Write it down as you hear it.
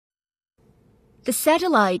The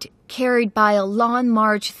satellite, carried by a Long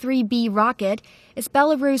March 3B rocket, is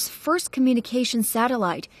Belarus' first communication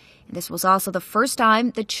satellite. And this was also the first time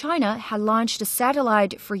that China had launched a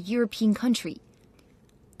satellite for a European country.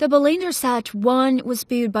 The Belarusian was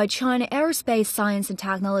built by China Aerospace Science and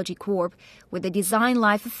Technology Corp. With a design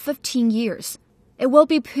life of 15 years. It will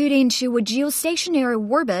be put into a geostationary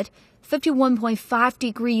orbit, 51.5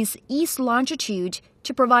 degrees east longitude,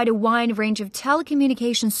 to provide a wide range of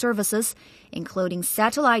telecommunication services, including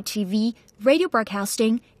satellite TV, radio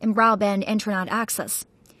broadcasting, and broadband internet access.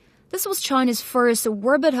 This was China's first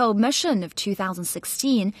orbital mission of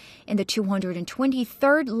 2016 and the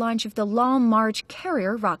 223rd launch of the Long March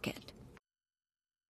carrier rocket.